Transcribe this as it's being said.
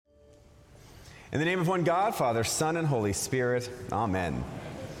In the name of one God, Father, Son, and Holy Spirit, amen.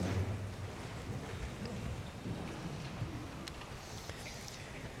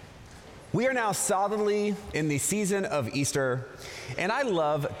 We are now solidly in the season of Easter, and I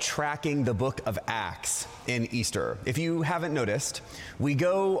love tracking the book of Acts in Easter. If you haven't noticed, we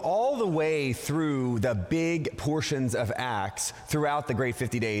go all the way through the big portions of Acts throughout the great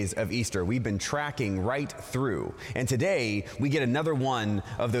 50 days of Easter. We've been tracking right through, and today we get another one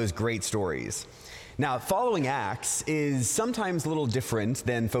of those great stories. Now, following Acts is sometimes a little different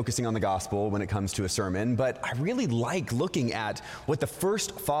than focusing on the gospel when it comes to a sermon, but I really like looking at what the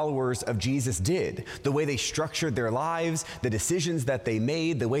first followers of Jesus did, the way they structured their lives, the decisions that they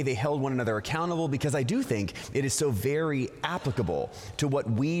made, the way they held one another accountable, because I do think it is so very applicable to what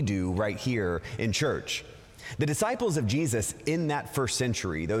we do right here in church. The disciples of Jesus in that first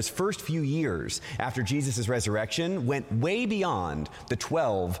century, those first few years after Jesus' resurrection, went way beyond the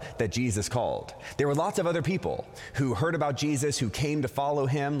 12 that Jesus called. There were lots of other people who heard about Jesus, who came to follow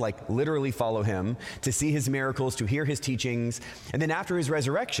him, like literally follow him, to see his miracles, to hear his teachings. And then after his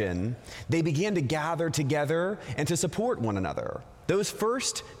resurrection, they began to gather together and to support one another. Those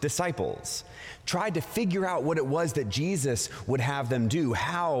first disciples tried to figure out what it was that Jesus would have them do,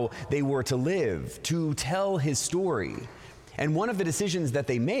 how they were to live, to tell his story. And one of the decisions that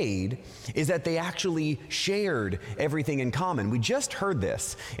they made is that they actually shared everything in common. We just heard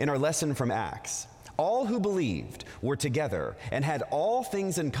this in our lesson from Acts. All who believed were together and had all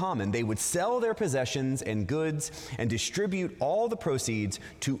things in common. They would sell their possessions and goods and distribute all the proceeds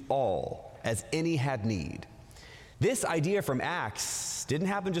to all as any had need. This idea from Acts didn't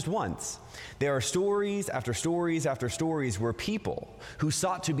happen just once. There are stories after stories after stories where people who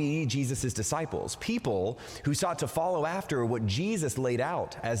sought to be Jesus' disciples, people who sought to follow after what Jesus laid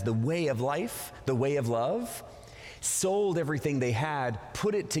out as the way of life, the way of love, sold everything they had,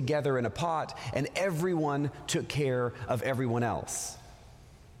 put it together in a pot, and everyone took care of everyone else.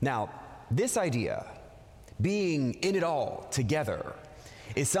 Now, this idea, being in it all together,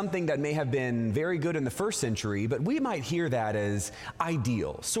 is something that may have been very good in the first century, but we might hear that as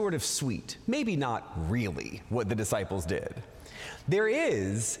ideal, sort of sweet, maybe not really what the disciples did. There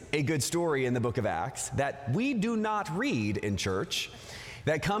is a good story in the book of Acts that we do not read in church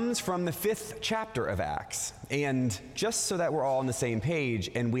that comes from the 5th chapter of Acts. And just so that we're all on the same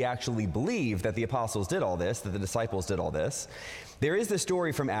page and we actually believe that the apostles did all this, that the disciples did all this, there is this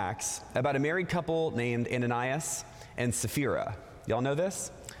story from Acts about a married couple named Ananias and Sapphira. Y'all know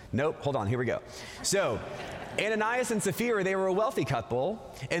this? Nope, hold on, here we go. So, Ananias and Sapphira, they were a wealthy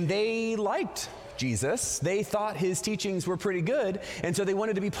couple, and they liked Jesus. They thought his teachings were pretty good, and so they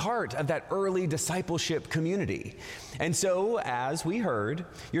wanted to be part of that early discipleship community. And so, as we heard,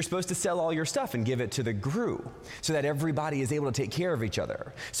 you're supposed to sell all your stuff and give it to the group so that everybody is able to take care of each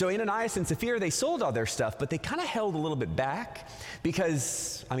other. So Ananias and Sapphira, they sold all their stuff, but they kind of held a little bit back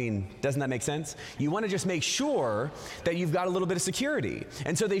because, doesn't that make sense? You want to just make sure that you've got a little bit of security.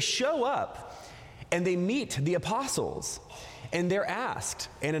 And so they show up and they meet the apostles. And they're asked,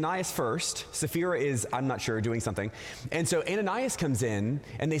 Ananias first, Sapphira is, I'm not sure, doing something. And so Ananias comes in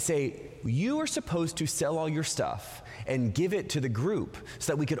and they say, you are supposed to sell all your stuff and give it to the group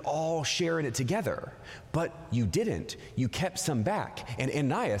so that we could all share in it together. But you didn't. You kept some back. And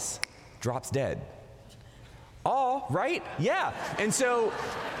Ananias drops dead. All right? Yeah. And so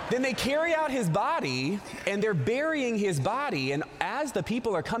then they carry out his body and they're burying his body. And as the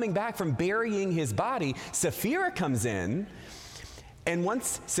people are coming back from burying his body, Sapphira comes in. And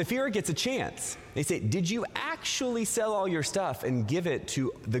once Sapphira gets a chance, they say, did you actually sell all your stuff and give it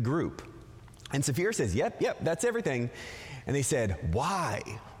to the group? And Sapphira says, yep, that's everything. And they said, why?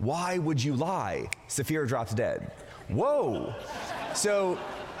 Why would you lie? Sapphira drops dead. Whoa. So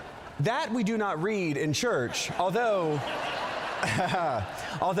that we do not read in church, although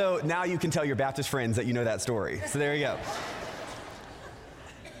now you can tell your Baptist friends that you know that story. So there you go.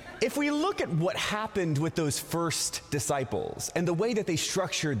 If we look at what happened with those first disciples and the way that they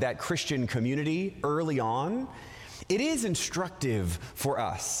structured that Christian community early on, it is instructive for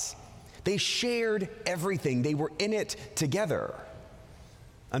us. They shared everything. They were in it together.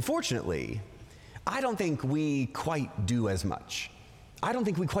 Unfortunately, I don't think we quite do as much. I don't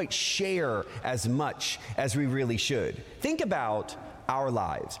think we quite share as much as we really should. Think about our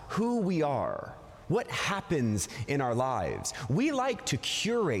lives, who we are. What happens in our lives? We like to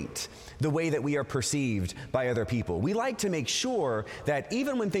curate the way that we are perceived by other people. We like to make sure that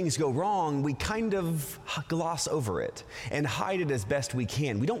even when things go wrong, we kind of gloss over it and hide it as best we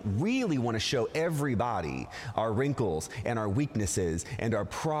can. We don't really want to show everybody our wrinkles and our weaknesses and our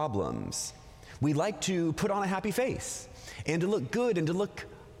problems. We like to put on a happy face and to look good and to look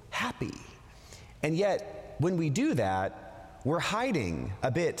happy. And yet, when we do that, we're hiding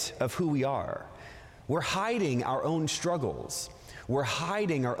a bit of who we are. We're hiding our own struggles. We're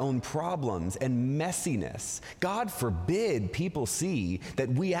hiding our own problems and messiness. God forbid people see that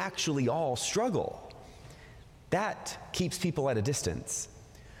we actually all struggle. That keeps people at a distance.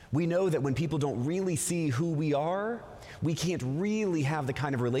 We know that when people don't really see who we are, we can't really have the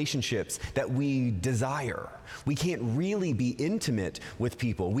kind of relationships that we desire. We can't really be intimate with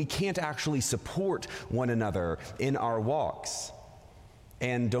people. We can't actually support one another in our walks.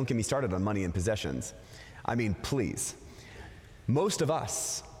 And don't get me started on money and possessions. I mean, please. Most of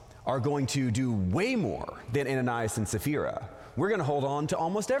us are going to do way more than Ananias and Sapphira. We're going to hold on to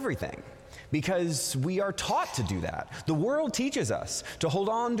almost everything because we are taught to do that. The world teaches us to hold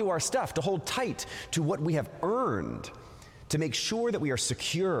on to our stuff, to hold tight to what we have earned, to make sure that we are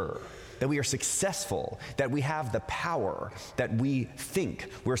secure, that we are successful, that we have the power that we think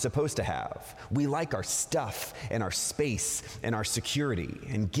we're supposed to have. We like our stuff and our space and our security.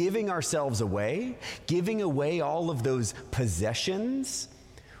 And giving ourselves away, giving away all of those possessions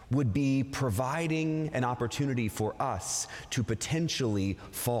would be providing an opportunity for us to potentially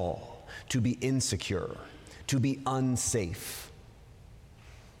fall, to be insecure, to be unsafe.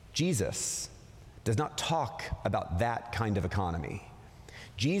 Jesus does not talk about that kind of economy.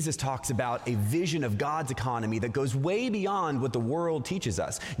 Jesus talks about a vision of God's economy that goes way beyond what the world teaches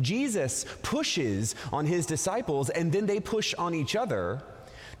us. Jesus pushes on his disciples, and then they push on each other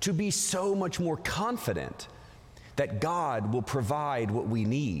to be so much more confident that God will provide what we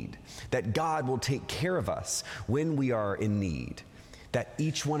need, that God will take care of us when we are in need, that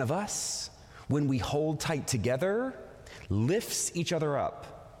each one of us, when we hold tight together, lifts each other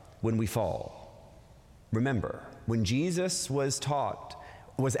up when we fall. Remember, when Jesus was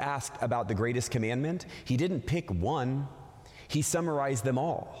asked about the greatest commandment, he didn't pick one, he summarized them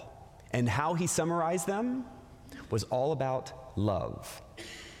all. And how he summarized them was all about love.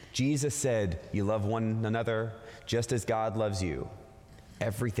 Jesus said, you love one another just as God loves you.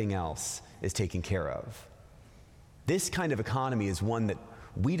 Everything else is taken care of. This kind of economy is one that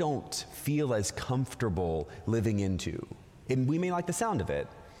we don't feel as comfortable living into. And we may like the sound of it,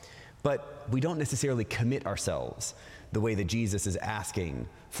 but we don't necessarily commit ourselves the way that Jesus is asking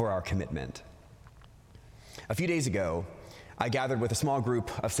for our commitment. A few days ago, I gathered with a small group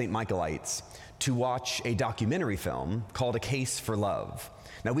of St. Michaelites to watch a documentary film called A Case for Love.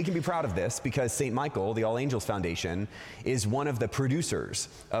 Now, we can be proud of this because St. Michael, the All Angels Foundation, is one of the producers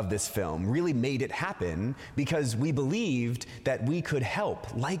of this film, really made it happen because we believed that we could help,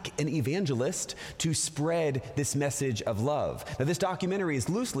 like an evangelist, to spread this message of love. Now, this documentary is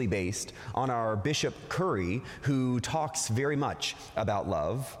loosely based on our Bishop Curry, who talks very much about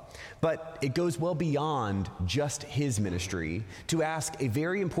love, but it goes well beyond just his ministry to ask a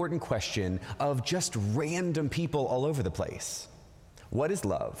very important question of just random people all over the place. What is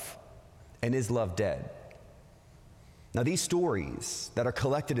love? And is love dead? Now, these stories that are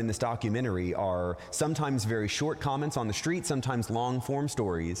collected in this documentary are sometimes very short comments on the street, sometimes long-form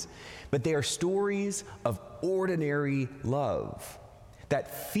stories, but they are stories of ordinary love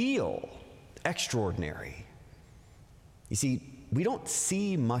that feel extraordinary. You see, we don't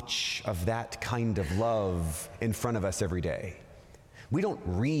see much of that kind of love in front of us every day. We don't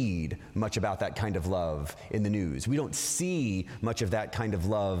read much about that kind of love in the news. We don't see much of that kind of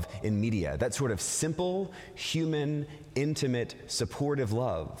love in media. That sort of simple, human, intimate, supportive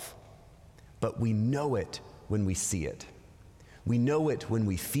love. But we know it when we see it. We know it when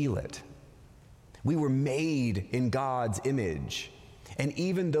we feel it. We were made in God's image. And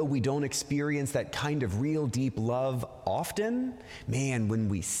even though we don't experience that kind of real deep love often, man, when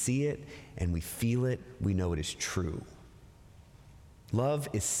we see it and we feel it, we know it is true. Love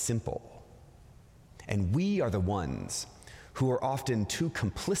is simple, and we are the ones who are often too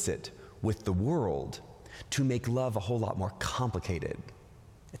complicit with the world to make love a whole lot more complicated.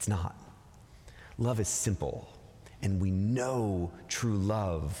 It's not. Love is simple, and we know true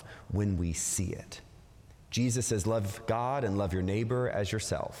love when we see it. Jesus says, love God and love your neighbor as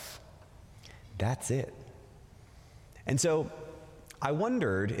yourself. That's it. And so I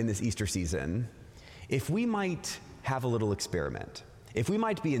wondered in this Easter season if we might have a little experiment. If we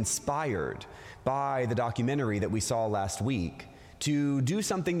might be inspired by the documentary that we saw last week to do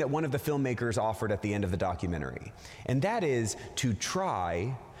something that one of the filmmakers offered at the end of the documentary, and that is to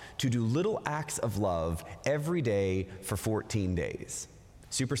try to do little acts of love every day for 14 days.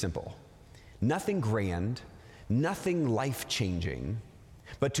 Super simple. Nothing grand, nothing life-changing,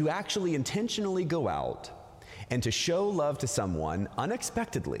 but to actually intentionally go out and to show love to someone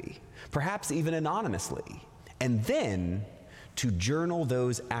unexpectedly, perhaps even anonymously, and then to journal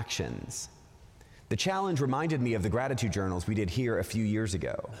those actions The challenge reminded me of the gratitude journals we did here a few years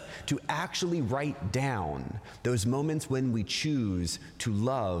ago, to actually write down those moments when we choose to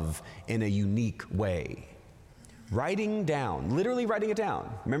love in a unique way. Writing down, literally writing it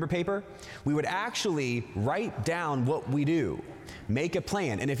down. Remember paper? We would actually write down what we do, make a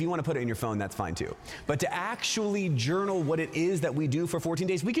plan, and if you want to put it in your phone, that's fine too. But to actually journal what it is that we do for 14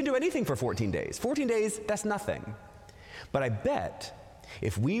 days, we can do anything for 14 days. 14 days, that's nothing. But I bet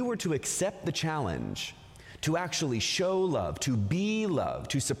if we were to accept the challenge to actually show love, to be love,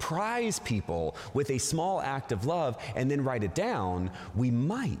 to surprise people with a small act of love, and then write it down, we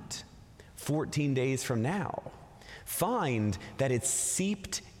might, 14 days from now, find that it's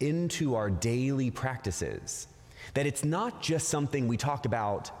seeped into our daily practices, that it's not just something we talk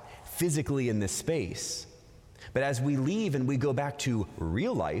about physically in this space, but as we leave and we go back to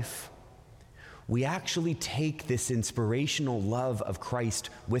real life, we actually take this inspirational love of Christ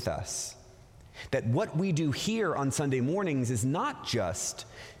with us. That what we do here on Sunday mornings is not just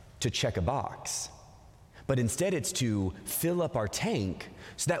to check a box, but instead it's to fill up our tank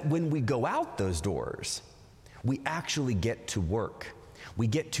so that when we go out those doors, we actually get to work. We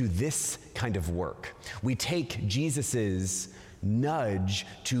get to this kind of work. We take Jesus's nudge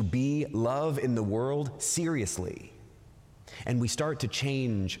to be love in the world seriously. And we start to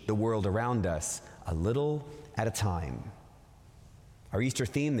change the world around us a little at a time. Our Easter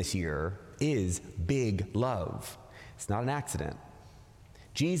theme this year is big love. It's not an accident.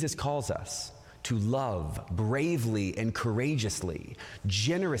 Jesus calls us to love bravely and courageously,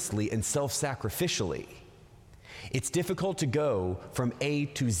 generously and self-sacrificially. It's difficult to go from A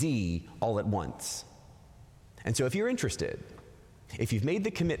to Z all at once. And so if you're interested, if you've made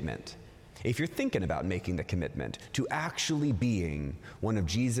the commitment, if you're thinking about making the commitment to actually being one of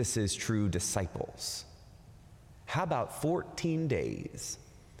Jesus's true disciples, how about 14 days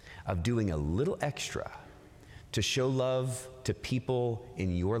of doing a little extra to show love to people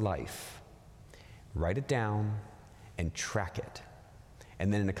in your life? Write it down and track it.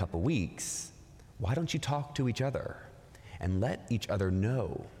 And then in a couple weeks, why don't you talk to each other and let each other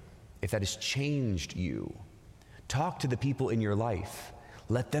know if that has changed you? Talk to the people in your life.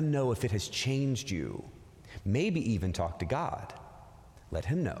 Let them know if it has changed you. Maybe even talk to God. Let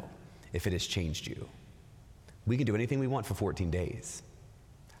him know if it has changed you. We can do anything we want for 14 days.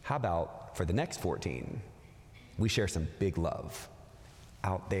 How about for the next 14, we share some big love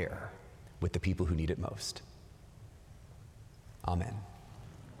out there with the people who need it most. Amen.